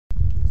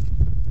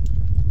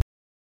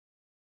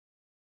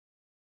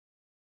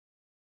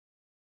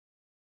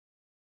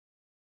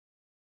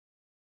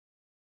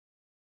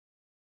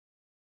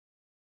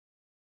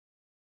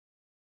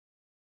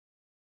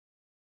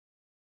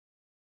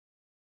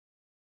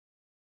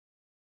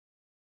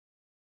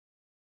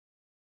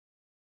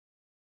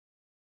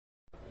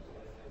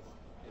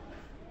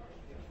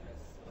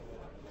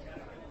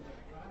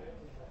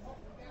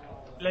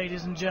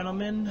ladies and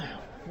gentlemen.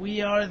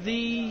 We are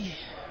the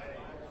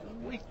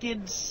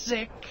Wicked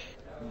Sick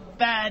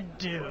Bad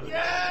Dudes.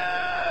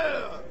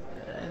 Yeah!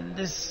 And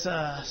this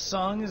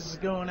song is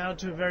going out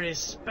to a very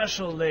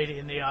special lady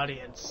in the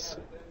audience.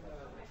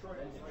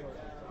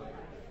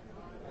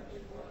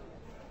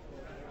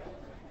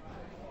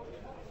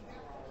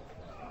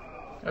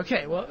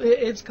 Okay, well,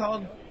 it's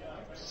called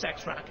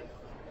Sex Rocket.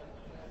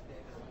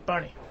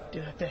 Barney, do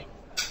that thing.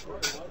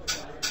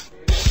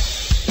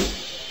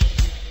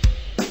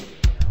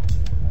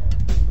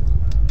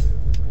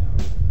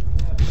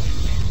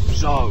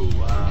 So,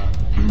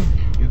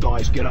 you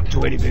guys get up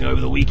to anything over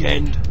the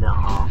weekend?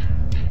 No.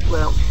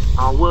 Well,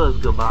 I was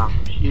gonna buy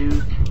some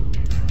shoes,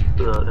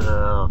 but,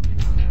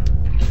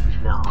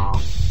 no.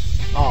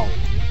 Oh,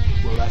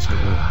 well that's good.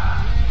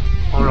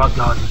 Alright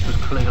guys, this was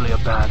clearly a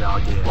bad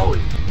idea.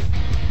 Boy,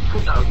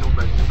 put down your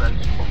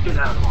reservations or get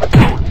out of my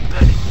door,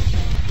 ready?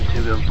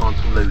 Until we go find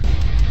some loot,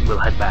 and we'll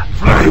head back.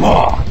 Flame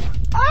on!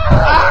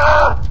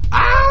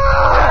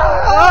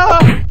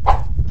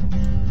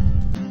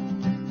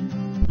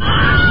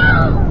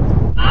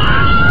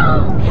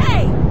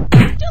 Hey!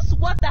 Just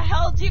what the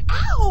hell do you...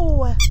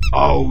 Ow!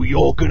 Oh,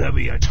 you're gonna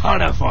be a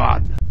ton of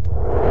fun!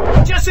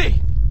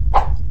 Jesse!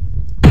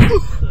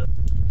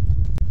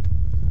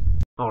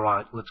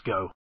 Alright, let's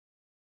go.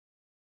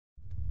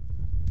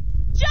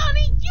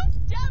 Johnny, you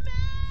dumbass!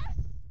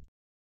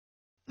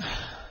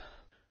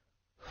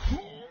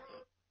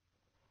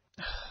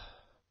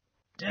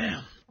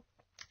 Damn.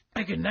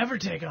 I could never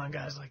take on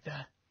guys like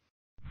that.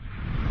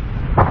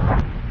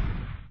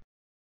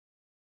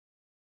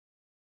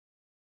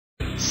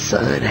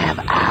 Son, have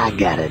I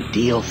got a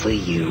deal for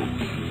you.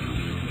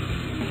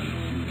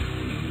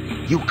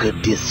 You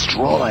could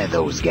destroy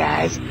those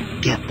guys,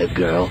 get the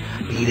girl,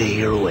 beat a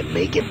hero, and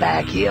make it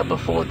back here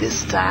before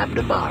this time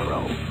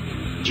tomorrow.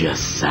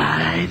 Just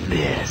sign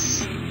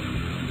this.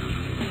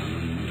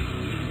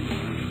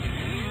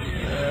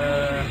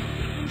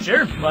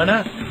 Sure, why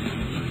not?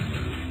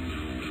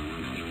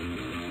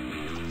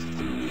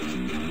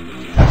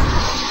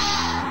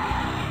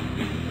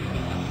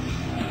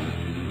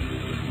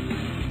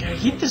 Can I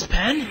keep this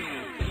pen?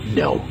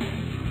 No.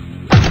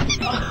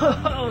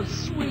 Oh,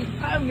 sweet.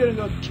 I'm gonna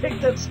go kick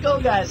that skull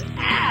guy's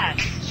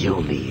ass.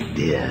 You'll need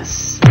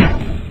this.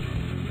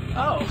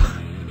 Oh.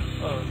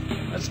 Well,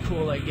 that's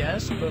cool, I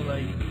guess, but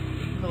like,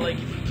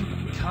 if you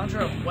can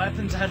conjure up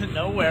weapons out of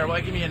nowhere,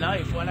 why give me a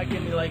knife? Why not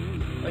give me, like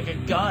a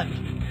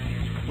gun?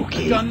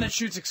 Okay. A gun that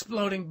shoots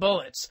exploding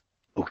bullets.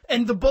 Okay.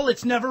 And the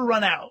bullets never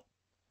run out.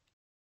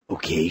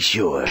 Okay,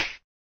 sure.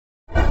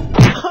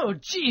 Oh,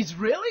 jeez,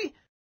 really?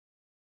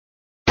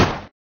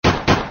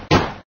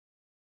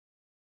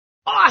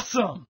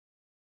 Awesome!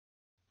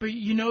 But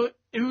you know,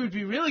 it would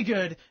be really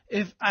good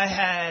if I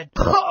had...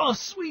 Oh,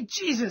 sweet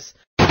Jesus!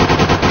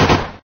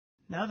 Now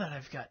that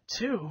I've got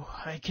two,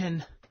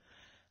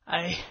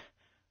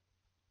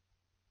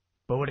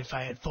 But what if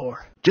I had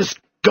four? Just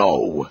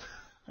go.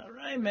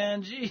 Alright,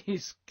 man,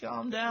 jeez,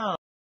 calm down.